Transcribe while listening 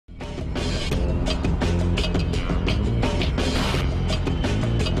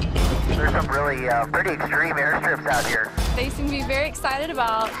actually pretty extreme airstrips out here. They seem to be very excited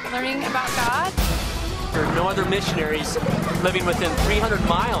about learning about God. There are no other missionaries living within 300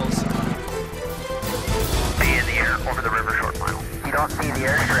 miles. Be in the air over the river short mile. You don't see the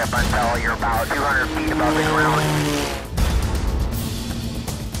airstrip until you're about 200 feet above the ground.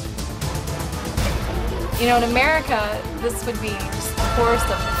 You know, in America, this would be just the poorest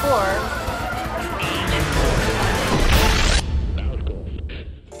of the poor.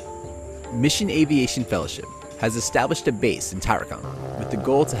 Mission Aviation Fellowship has established a base in Tarakan with the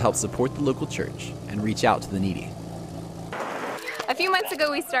goal to help support the local church and reach out to the needy. A few months ago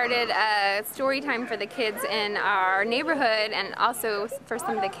we started a story time for the kids in our neighborhood and also for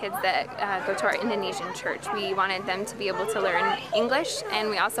some of the kids that go to our Indonesian church. We wanted them to be able to learn English and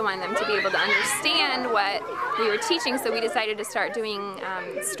we also wanted them to be able to understand what we were teaching, so we decided to start doing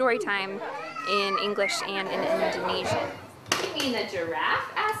story time in English and in Indonesian. You mean the giraffe?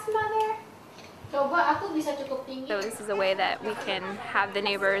 Asked Mother. Coba aku bisa cukup tinggi. So this is a way that we can have the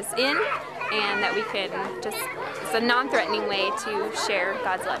neighbors in and that we can just, it's a non-threatening way to share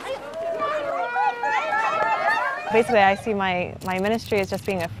God's love. Basically, I see my ministry as just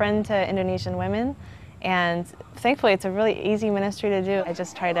being a friend to Indonesian women, and thankfully it's a really easy ministry to do. I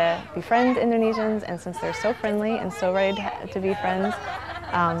just try to befriend Indonesians, and since they're so friendly and so ready to be friends,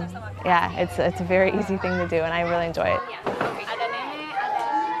 yeah, it's a very easy thing to do, and I really enjoy it.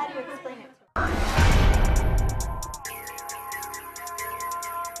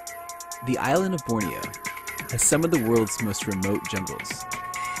 The island of Borneo has some of the world's most remote jungles,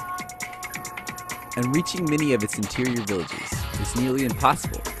 and reaching many of its interior villages is nearly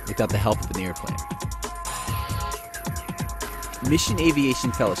impossible without the help of an airplane. Mission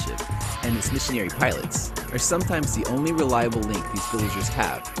Aviation Fellowship and its missionary pilots are sometimes the only reliable link these villagers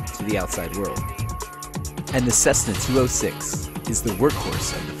have to the outside world. And the Cessna 206 is the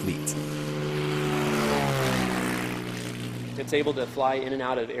workhorse of the fleet. It's able to fly in and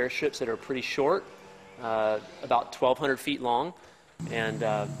out of airstrips that are pretty short, about 1,200 feet long. And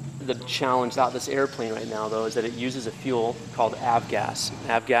the challenge about this airplane right now, though, is that it uses a fuel called avgas.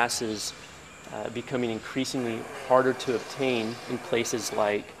 Avgas is becoming increasingly harder to obtain in places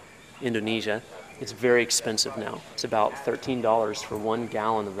like Indonesia. It's very expensive now. It's about $13 for 1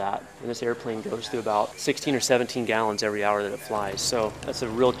 gallon of that. And this airplane goes through about 16 or 17 gallons every hour that it flies. So that's a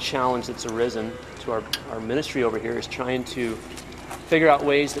real challenge that's arisen to our ministry over here, is trying to figure out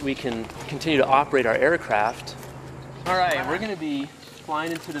ways that we can continue to operate our aircraft. All right, we're going to be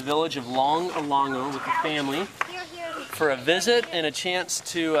flying into the village of Long Alongo with the family for a visit and a chance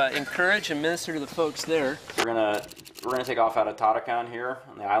to encourage and minister to the folks there. We're gonna take off out of Tarakan here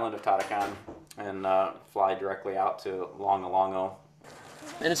on the island of Tarakan and fly directly out to Long Alongo.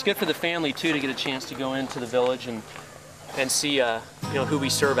 And it's good for the family too to get a chance to go into the village and see you know, who we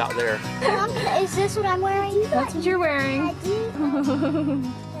serve out there. Is this what I'm wearing? That's what you're wearing.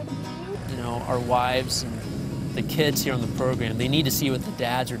 You know, our wives and the kids here on the program, they need to see what the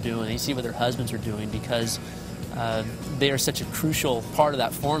dads are doing. They see what their husbands are doing, because they are such a crucial part of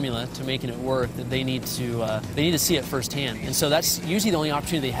that formula to making it work, that they need to see it firsthand. And so that's usually the only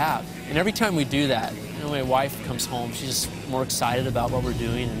opportunity they have. And every time we do that, you know, my wife comes home, she's just more excited about what we're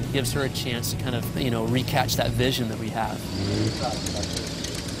doing, and it gives her a chance to kind of, you know, recatch that vision that we have.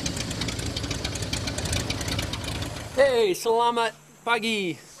 Hey, selamat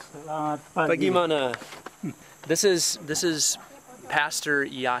pagi. Selamat pagi. Bagaimana? This is Pastor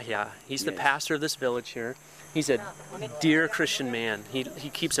Yahya. He's the pastor of this village here. He's a dear Christian man. He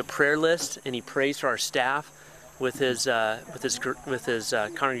keeps a prayer list and he prays for our staff with his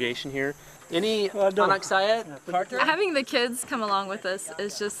congregation here. Any anak saya? Having the kids come along with us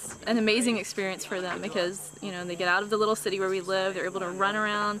is just an amazing experience for them, because, you know, they get out of the little city where we live, they're able to run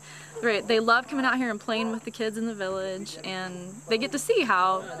around. They love coming out here and playing with the kids in the village, and they get to see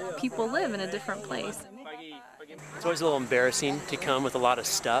how people live in a different place. It's always a little embarrassing to come with a lot of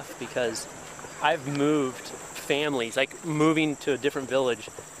stuff, because I've moved families, like moving to a different village,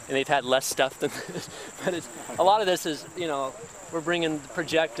 and they've had less stuff than this. But a lot of this is, you know, we're bringing the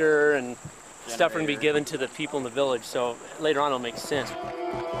projector and stuff are going to be given to the people in the village, so later on it'll make sense.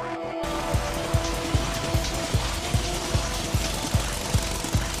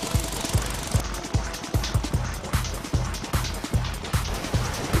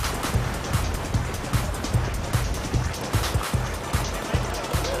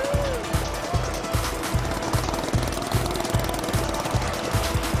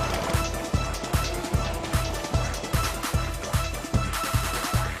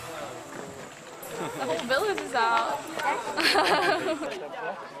 The whole village is out.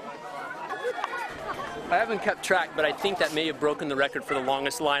 I haven't kept track, but I think that may have broken the record for the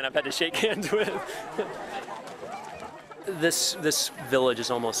longest line I've had to shake hands with. This village is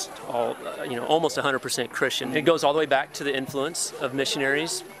almost all, almost 100% Christian. It goes all the way back to the influence of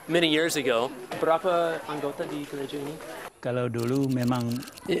missionaries many years ago. Berapa anggota di gereja ini?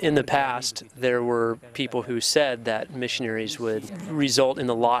 In the past, there were people who said that missionaries would result in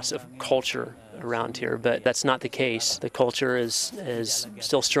the loss of culture around here, but that's not the case. The culture is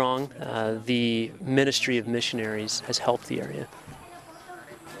still strong. The ministry of missionaries has helped the area.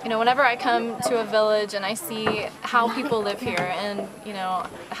 You know, whenever I come to a village and I see how people live here and,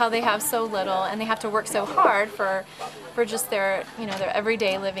 how they have so little and they have to work so hard for just their, their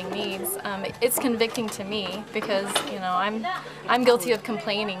everyday living needs, it's convicting to me because, I'm guilty of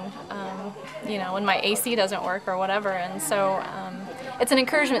complaining, when my AC doesn't work or whatever. And so it's an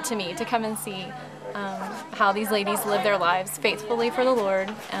encouragement to me to come and see how these ladies live their lives faithfully for the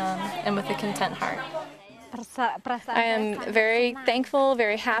Lord and with a content heart. I am very thankful,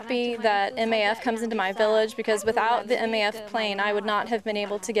 very happy that MAF comes into my village because without the MAF plane, I would not have been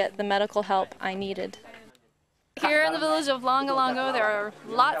able to get the medical help I needed. Here in the village of Longalongo, there are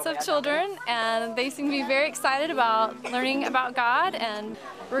lots of children and they seem to be very excited about learning about God, and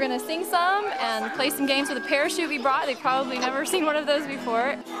we're going to sing some and play some games with a parachute we brought. They've probably never seen one of those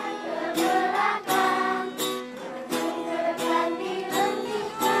before.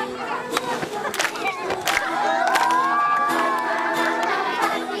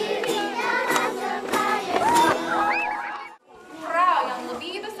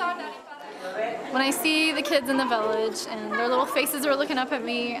 When I see the kids in the village and their little faces are looking up at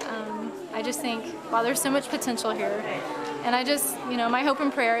me, I just think, wow, there's so much potential here. And I just, my hope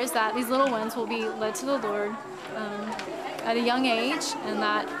and prayer is that these little ones will be led to the Lord at a young age and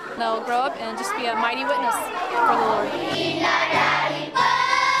that they'll grow up and just be a mighty witness for the Lord.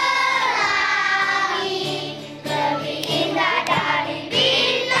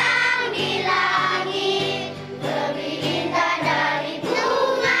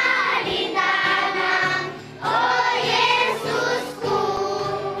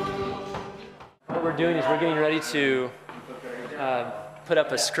 What we're doing is we're getting ready to put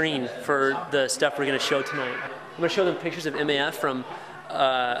up a screen for the stuff we're going to show tonight. I'm going to show them pictures of MAF from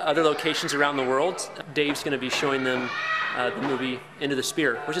other locations around the world. Dave's going to be showing them the movie Into the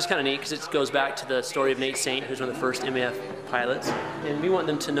Spear, which is kind of neat because it goes back to the story of Nate Saint, who's one of the first MAF pilots. And we want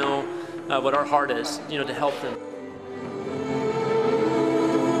them to know what our heart is, to help them.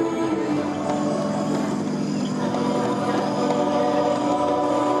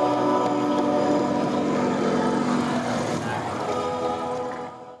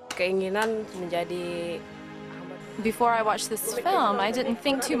 Before I watched this film, I didn't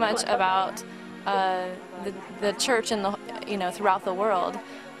think too much about the church and throughout the world.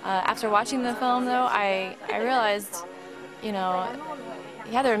 After watching the film, though, I realized,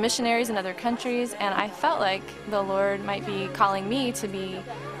 there are missionaries in other countries, and I felt like the Lord might be calling me to be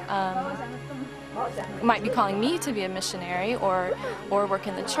a missionary or work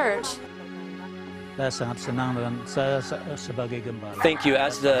in the church. Thank you.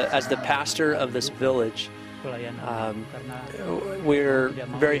 As the pastor of this village, we're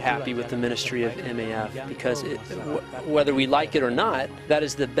very happy with the ministry of MAF because whether we like it or not, that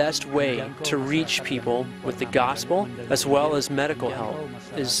is the best way to reach people with the gospel as well as medical help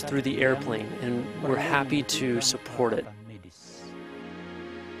is through the airplane, and we're happy to support it.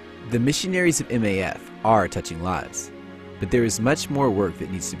 The missionaries of MAF are touching lives, but there is much more work that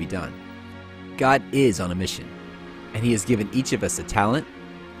needs to be done. God is on a mission, and He has given each of us a talent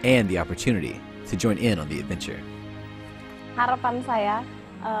and the opportunity to join in on the adventure.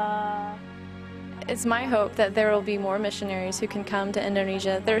 It's my hope that there will be more missionaries who can come to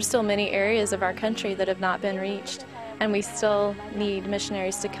Indonesia. There are still many areas of our country that have not been reached, and we still need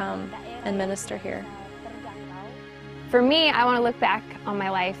missionaries to come and minister here. For me, I want to look back on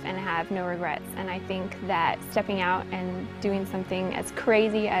my life and have no regrets, and I think that stepping out and doing something as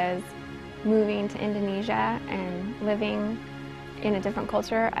crazy as moving to Indonesia and living in a different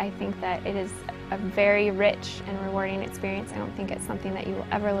culture, I think that it is a very rich and rewarding experience. I don't think it's something that you will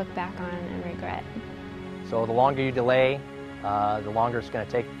ever look back on and regret. So the longer you delay, the longer it's going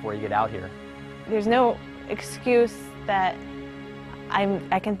to take before you get out here. There's no excuse that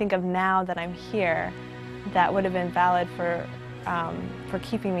I can think of now that I'm here that would have been valid for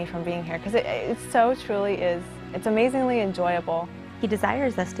keeping me from being here, because it so truly is. It's amazingly enjoyable. He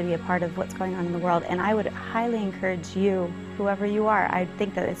desires us to be a part of what's going on in the world, and I would highly encourage you, whoever you are, I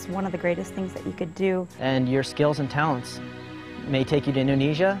think that it's one of the greatest things that you could do. And your skills and talents may take you to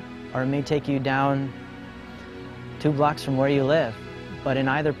Indonesia, or it may take you down 2 blocks from where you live. But in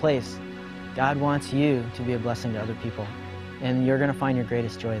either place, God wants you to be a blessing to other people, and you're going to find your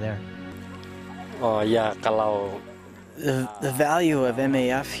greatest joy there. Oh yeah, kalau the value of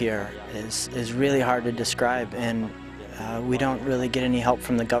MAF here is really hard to describe, and we don't really get any help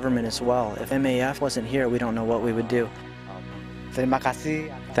from the government as well. If MAF wasn't here, we don't know what we would do. Terima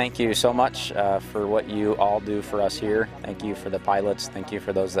kasih. Thank you so much for what you all do for us here. Thank you for the pilots. Thank you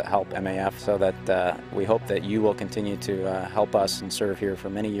for those that help MAF, so that we hope that you will continue to help us and serve here for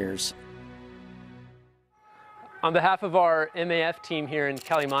many years. On behalf of our MAF team here in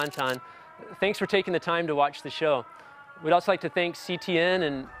Kalimantan, thanks for taking the time to watch the show. We'd also like to thank CTN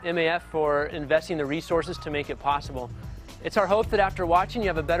and MAF for investing the resources to make it possible. It's our hope that after watching you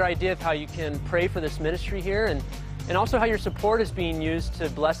have a better idea of how you can pray for this ministry here and also how your support is being used to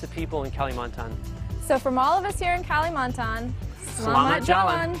bless the people in Kalimantan. So from all of us here in Kalimantan, Selamat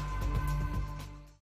Jalan.